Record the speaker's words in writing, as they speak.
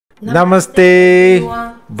Namaste,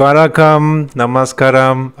 everyone. Barakam,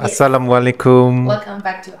 Namaskaram, Yes. Assalamualaikum. Welcome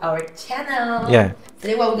back to our channel. Yeah.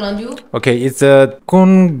 Today what we're gonna do? Okay, it's a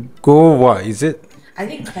KANGUVA, is it? I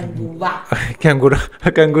think KANGUVA. Kangaroo,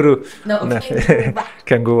 kangaroo. No, KANGUVA.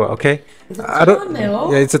 KANGUVA, okay. It's a I don't.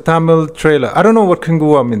 Tamil. Yeah, it's a Tamil trailer. I don't know what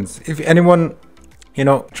KANGUVA means. If anyone,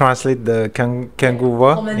 translate the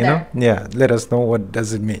KANGUVA, Comment there. yeah, let us know what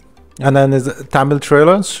does it mean. And then there's a Tamil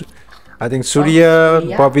trailer. I think Suriya,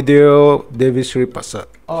 Suriya. Deol, Devi, Prasad.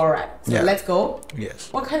 Alright, so Yeah. let's go. Yes.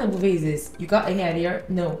 What kind of movie is this? You got any idea?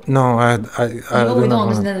 No. No, I Even don't we know. don't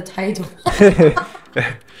understand the title.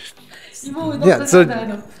 Even we don't Yeah, so- understand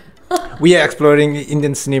the title. We are exploring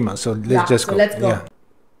Indian cinema, so let's just so go. let's go. Yeah.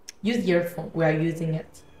 Use earphone. We are using it.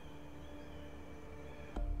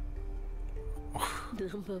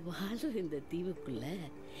 நம்ம வாழும் இந்த தீவுக்குள்ள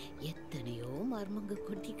எத்தனையோ மர்மங்க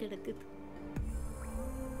கொட்டி கிடக்குது.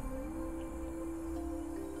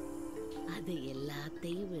 அது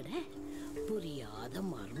எல்லாத்தையும் விட புரியாத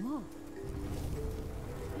மர்மம்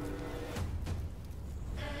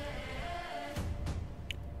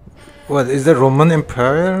What is the Roman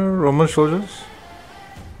Empire? Roman soldiers?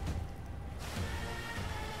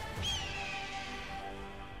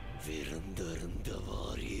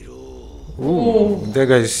 Ooh, that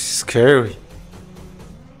guy is scary.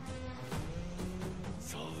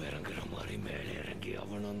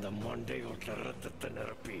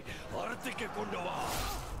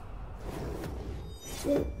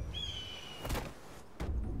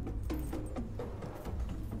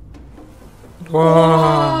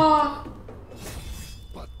 Wow.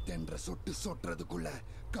 பத்தென்ற சொட்டு சொட்டுறதுக்குள்ள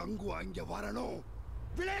கங்குவா இங்க வரணும்.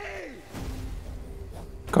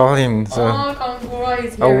 Call him KANGUVA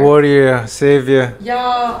is a here. warrior, savior.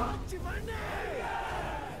 Yeah.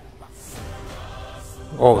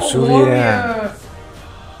 Oh, Suriya. Warrior.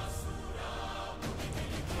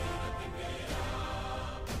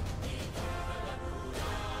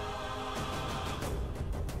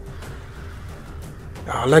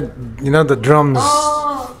 Oh, like the drums. Oh.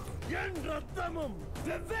 என் ரத்தமும்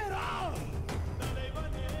வெவ்வேறா.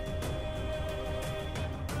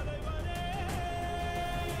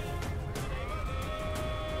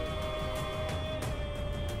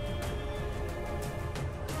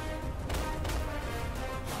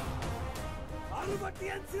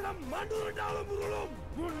 அறுபத்தியன் சிரம் மண்டுருண்டாலும் உருளும்.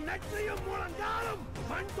 உன் நெற்றியும் முழங்காலும்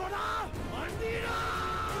மண் தொடா மண்டிடா.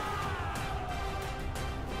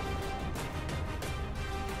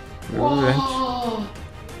 Revenge. Oh.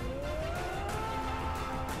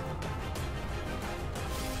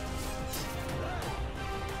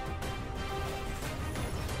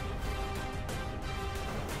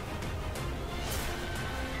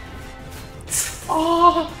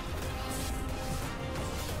 Oh.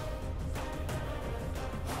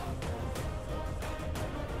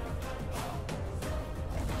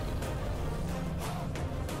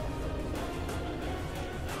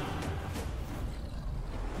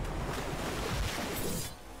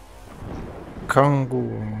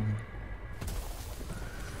 KANGUVA.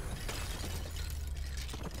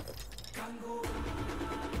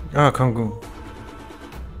 Ah, KANGUVA.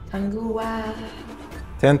 KANGUVA.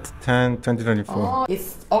 10th 10 2024. Oh,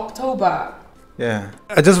 it's October. Yeah,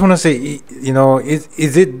 I just want to say,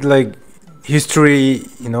 is it like history?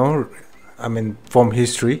 I mean, from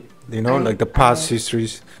history. Like the past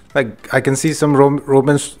histories. Like I can see some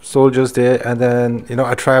Roman soldiers there, and then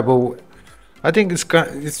a tribal. I think is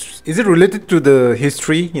it related to the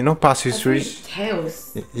history? Past I think histories. it's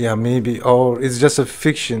tales. Yeah, maybe, or it's just a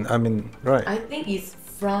fiction. I mean, right? I think it's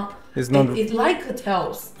from. It's not. It's like a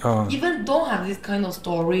tales. Oh. Even don't have this kind of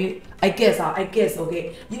story. I guess.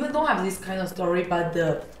 Okay. Even don't have this kind of story, but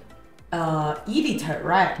the editor,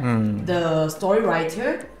 right? The story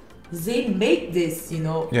writer, they make this,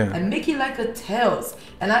 Yeah. and make it like a tales.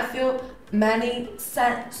 And I feel many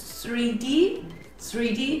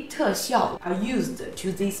 3D 特效 are used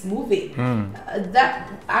to this movie. That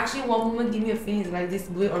actually one moment give me a feeling is like this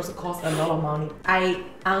movie also costs a lot of money. I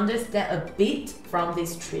understand a bit from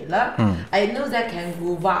this trailer. I know that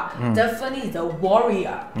KANGUVA definitely is a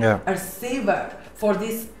warrior, Yeah. a saver for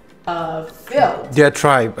this field. Their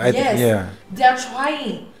tribe. Yes, Yeah. they are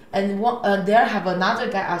trying. And there have another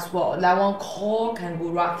guy as well. That one called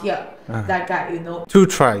KANGUVA here. That guy, Two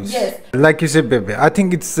tribes. Yes. Like you said, baby. I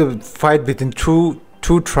think it's a fight between two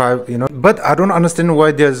tribes. But I don't understand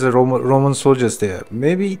why there's a Roman soldiers there.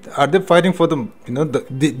 Maybe are they fighting for them?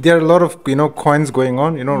 There are a lot of coins going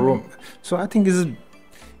on. So I think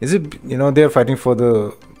is it they're fighting for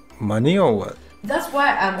the money or what? That's why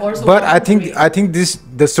I'm also. But I wondering. think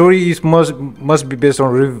the story is must be based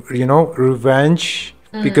on revenge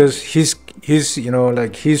because his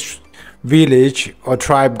like his village or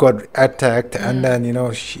tribe got attacked, and then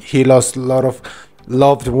he lost a lot of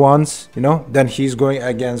loved ones, then he's going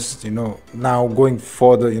against, now going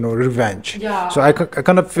for the revenge. Yeah. So I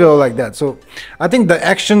kind of feel like that. So I think the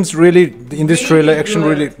actions really in this Really trailer action good.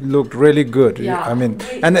 really looked really good. Yeah. I mean,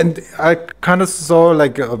 Really and I kind of saw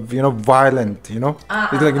like a, violent,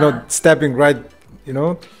 it's like stepping right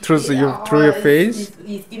through your face.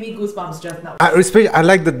 It's giving me goosebumps just now. I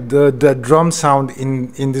like the drum sound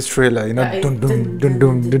in this trailer, Yeah, dum dum dum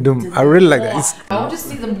dum dum dum. I really like that. It's, I want to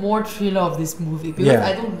see the more trailer of this movie because Yeah.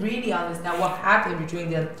 I don't really understand what happened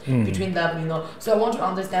between them, So I want to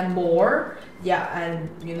understand more, and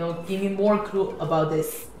give me more clue about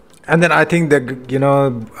this. and then I think that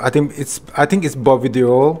I think it's Bobby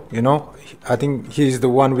Deol, I think he's the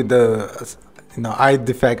one with the eye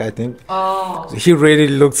defect. I think Oh, he really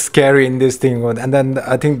looks scary in this thing, and then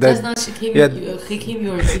I think just that now he came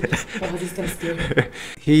your this kind of scary.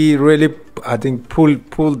 he really I think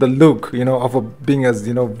pulled the look of a being as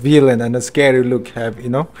villain and a scary look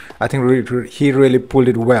I think he really pulled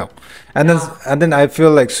it well, and then I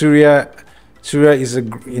feel like Suriya is a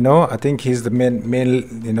I think he's the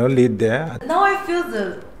main lead there. Now I feel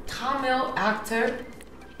the Tamil actor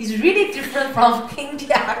is really different from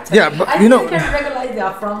Hindi actor. Yeah, but I think you can recognize they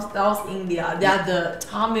are from South India. They are the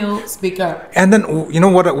Tamil speaker. And then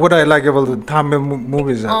what I like about the Tamil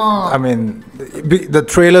movies. I mean, the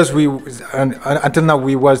trailers until now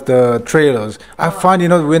we watch the trailers. I find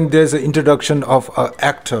when there's an introduction of an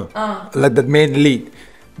actor like the main lead,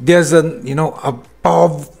 there's a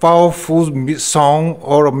powerful song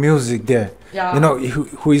or a music there. Yeah.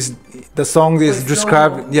 Who is the song is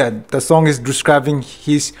describing. Yeah, the song is describing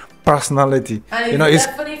his personality. And his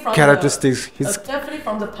definitely from characteristics. Definitely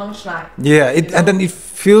from the punchline. Yeah, and then it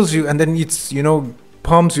fills you, and then it's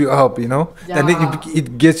pumps you up, and then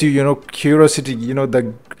it gets you curiosity,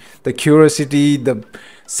 the curiosity, the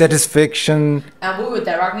satisfaction. And we will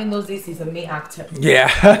directly know this is a main actor. Yeah,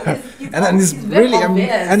 and then it's very really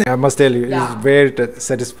obvious. and I must tell you, Yeah. it's very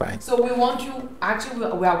satisfying. So we want to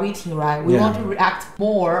we are waiting, right? We Yeah. want to react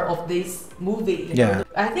more of this movie. Yeah.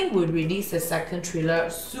 I think we'll release a second trailer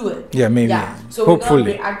soon. Yeah, maybe. Yeah. So Hopefully.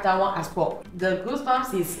 we're gonna react that one as well. The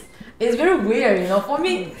goosebumps is very weird, For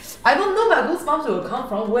me, I don't know my goosebumps will come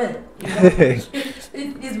from when.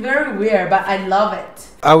 It's very weird, but I love it.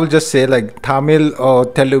 I will just say like Tamil or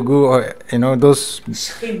Telugu or those.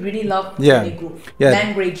 I really love Yeah. Telugu Yeah.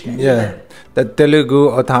 language. Yeah, the Telugu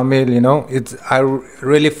or Tamil, it's I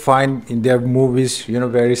really find in their movies,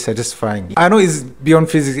 very satisfying. I know it's beyond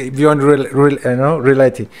physics, beyond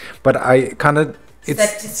reality, but I kind of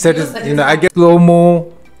I get slow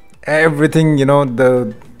mo, everything,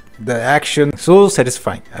 the action so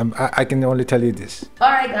satisfying. I can only tell you this.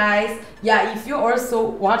 Alright guys, if you also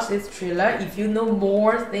watch this trailer, if you know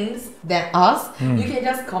more things than us, you can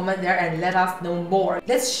just comment there and let us know more.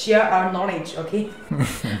 Let's share our knowledge, okay?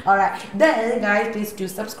 Alright, then guys, please do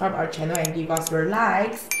subscribe our channel and give us your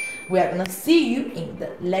likes. We are gonna see you in the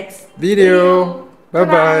next Video. Bye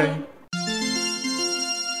bye.